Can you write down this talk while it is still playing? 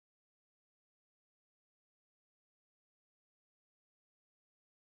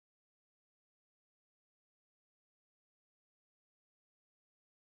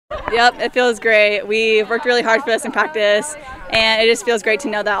Yep, it feels great. We worked really hard for this in practice, and it just feels great to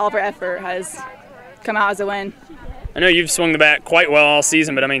know that all of our effort has come out as a win. I know you've swung the bat quite well all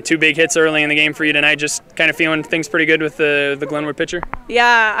season, but I mean, 2 big hits early in the game for you tonight. Just kind of feeling things pretty good with the Glenwood pitcher?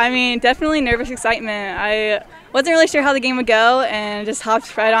 Yeah, I mean, definitely nervous excitement. I wasn't really sure how the game would go and just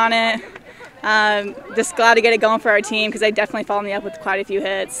hopped right on it. Just glad to get it going for our team because they definitely followed me up with quite a few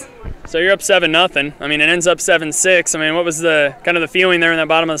hits. So you're up 7-0. I mean, it ends up 7-6. I mean, what was the kind of the feeling there in that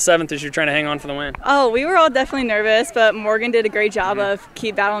bottom of the 7th as you're trying to hang on for the win? Oh, we were all definitely nervous, but Morgan did a great job of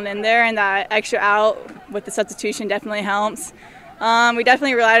keep battling in there, and that extra out with the substitution definitely helps. We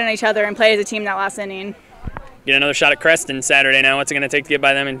definitely relied on each other and played as a team that last inning. Get another shot at Creston Saturday now. What's it going to take to get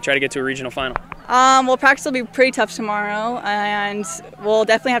by them and try to get to a regional final? Well, practice will be pretty tough tomorrow, and we'll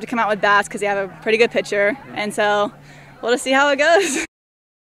definitely have to come out with bats because they have a pretty good pitcher, and so we'll just see how it goes.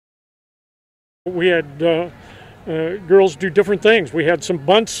 We had girls do different things. We had some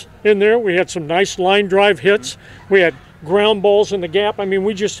bunts in there. We had some nice line drive hits. We had ground balls in the gap. I mean,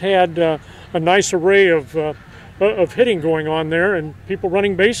 we just had a nice array of hitting going on there and people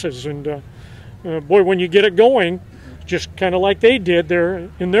running bases. And boy, when you get it going, just kind of like they did there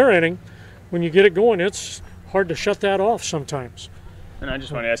in their inning, when you get it going, it's hard to shut that off sometimes. And I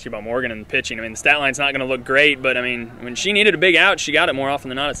just wanted to ask you about Morgan and the pitching. I mean, the stat line's not going to look great, but I mean, when she needed a big out, she got it more often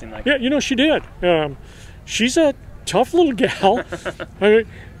than not, it seemed like. Yeah, you know, she did. She's a tough little gal. I mean,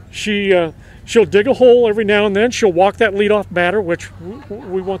 she'll dig a hole every now and then. She'll walk that leadoff batter, which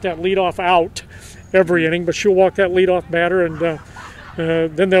we want that leadoff out every inning, but she'll walk that leadoff batter, and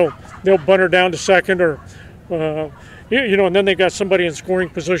then they'll bunt her down to second, or you know, and then they got somebody in scoring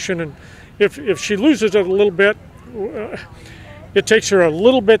position, and if she loses it a little bit. It takes her a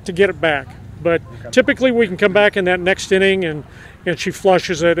little bit to get it back, but typically we can come back in that next inning and she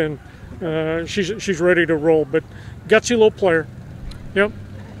flushes it, and she's ready to roll. But gutsy little player, yep,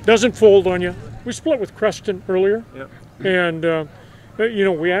 doesn't fold on you. We split with Creston earlier, yep. And you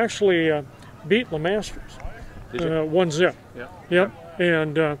know, we actually beat LeMasters 1-0. Yep,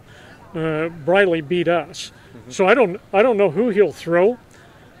 and Briley beat us. So I don't know who he'll throw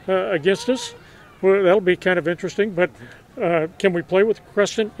against us. Well, that'll be kind of interesting, but. Can we play with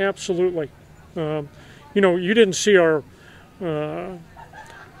Creston? Absolutely. You know, you didn't see our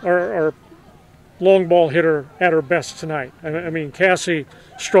long ball hitter at her best tonight. I mean, Cassie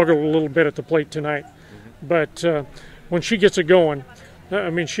struggled a little bit at the plate tonight, but when she gets it going, I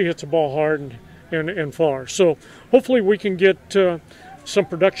mean, she hits the ball hard and far. So hopefully we can get some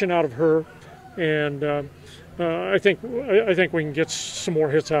production out of her, and I think we can get some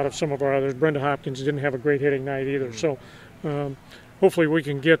more hits out of some of our others. Brenda Hopkins didn't have a great hitting night either, so hopefully we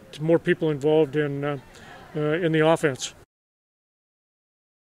can get more people involved in the offense.